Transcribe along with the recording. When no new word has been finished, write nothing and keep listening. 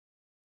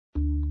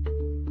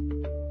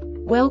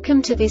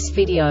Welcome to this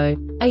video.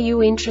 Are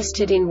you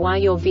interested in why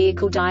your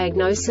vehicle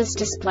diagnosis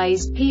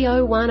displays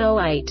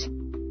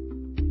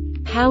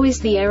P0108? How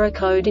is the error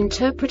code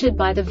interpreted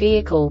by the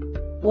vehicle?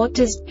 What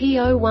does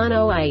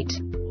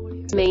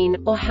P0108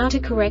 mean, or how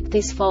to correct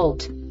this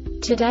fault?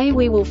 Today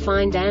we will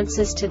find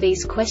answers to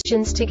these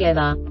questions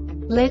together.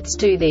 Let's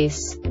do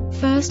this.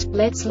 First,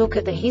 let's look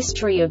at the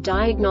history of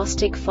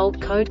diagnostic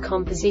fault code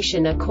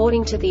composition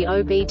according to the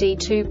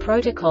OBD2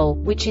 protocol,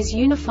 which is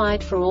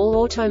unified for all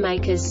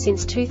automakers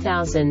since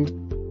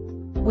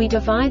 2000. We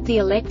divide the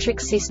electric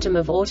system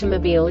of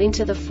automobile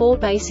into the four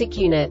basic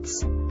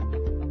units: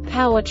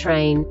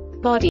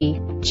 powertrain,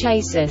 body,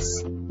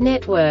 chassis,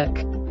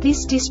 network.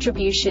 This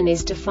distribution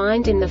is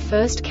defined in the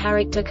first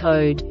character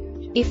code.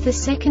 If the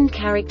second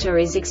character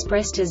is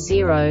expressed as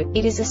 0,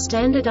 it is a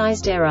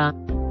standardized error.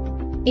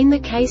 In the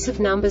case of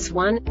numbers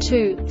 1,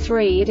 2,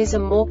 3, it is a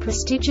more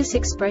prestigious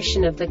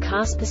expression of the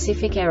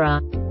car-specific error.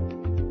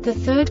 The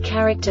third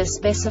character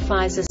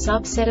specifies a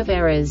subset of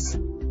errors.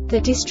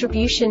 The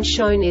distribution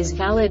shown is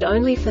valid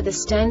only for the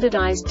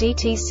standardized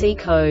DTC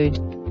code.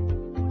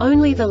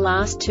 Only the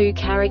last two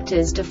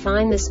characters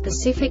define the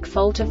specific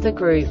fault of the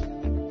group.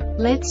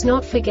 Let's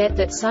not forget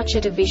that such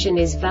a division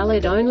is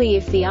valid only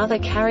if the other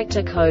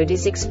character code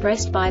is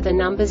expressed by the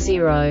number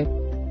 0.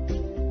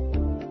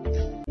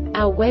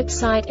 Our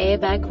website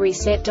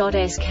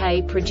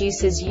airbagreset.sk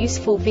produces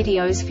useful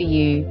videos for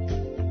you.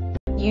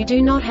 You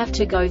do not have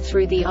to go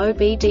through the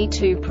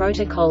OBD2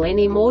 protocol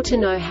anymore to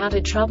know how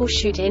to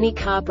troubleshoot any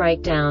car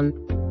breakdown.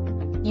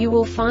 You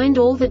will find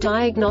all the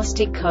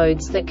diagnostic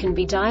codes that can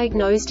be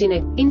diagnosed in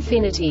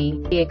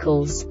Infinity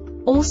vehicles.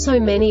 Also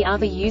many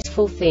other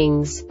useful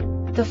things.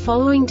 The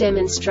following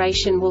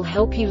demonstration will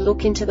help you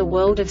look into the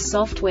world of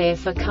software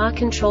for car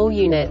control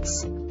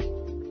units.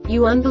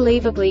 You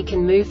unbelievably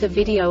can move the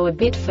video a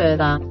bit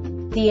further.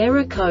 The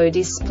error code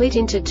is split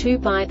into 2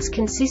 bytes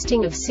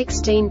consisting of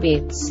 16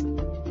 bits.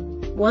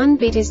 1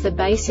 bit is the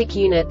basic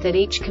unit that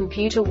each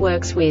computer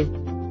works with.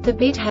 The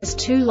bit has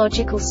 2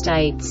 logical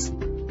states: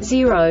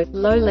 0,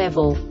 low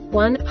level,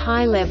 1,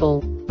 high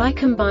level. By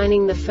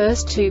combining the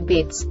first 2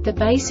 bits, the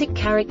basic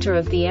character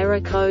of the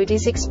error code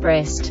is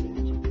expressed.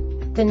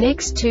 The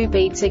next 2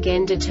 beats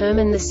again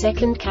determine the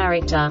second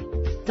character.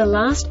 The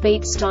last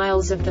beat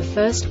styles of the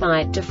first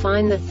byte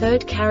define the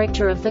third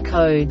character of the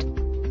code.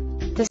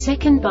 The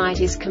second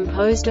byte is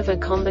composed of a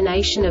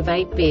combination of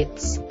 8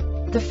 bits.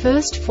 The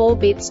first 4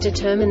 bits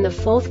determine the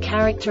fourth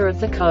character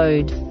of the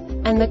code.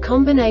 And the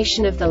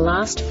combination of the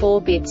last 4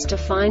 bits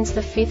defines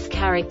the fifth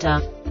character.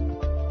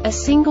 A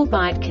single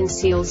byte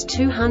conceals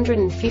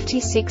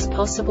 256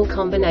 possible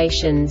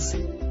combinations.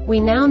 We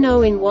now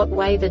know in what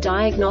way the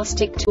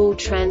diagnostic tool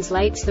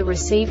translates the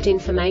received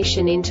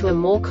information into a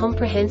more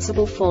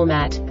comprehensible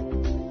format.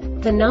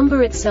 The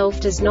number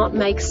itself does not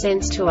make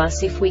sense to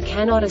us if we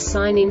cannot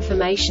assign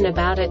information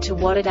about it to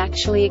what it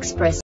actually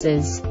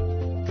expresses.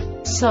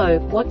 So,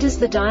 what does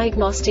the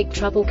Diagnostic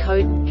Trouble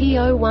Code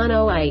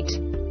P0108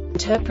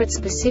 interpret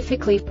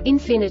specifically for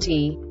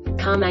Infinity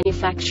car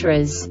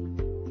manufacturers?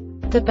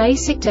 The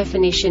basic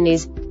definition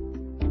is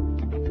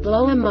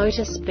blower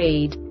motor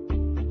speed.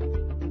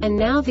 And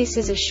now this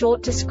is a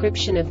short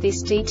description of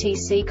this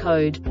DTC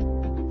code.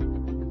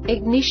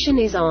 Ignition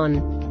is on.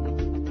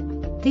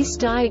 This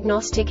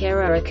diagnostic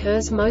error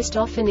occurs most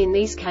often in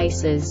these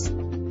cases.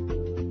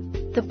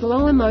 The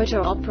blower motor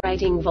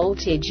operating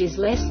voltage is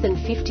less than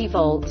 50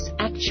 volts,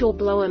 actual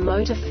blower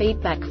motor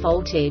feedback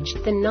voltage,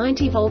 than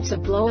 90 volts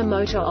of blower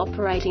motor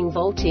operating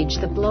voltage.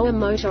 The blower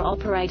motor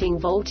operating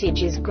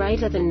voltage is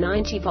greater than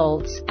 90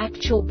 volts,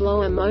 actual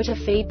blower motor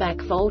feedback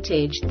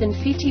voltage, than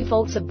 50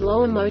 volts of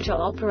blower motor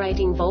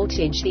operating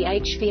voltage. The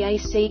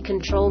HVAC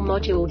control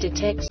module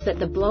detects that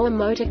the blower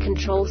motor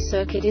control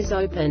circuit is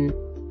open.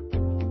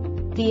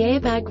 The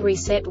Airbag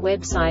Reset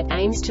website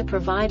aims to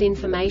provide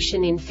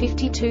information in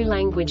 52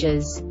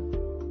 languages.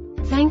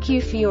 Thank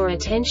you for your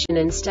attention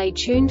and stay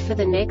tuned for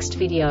the next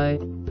video.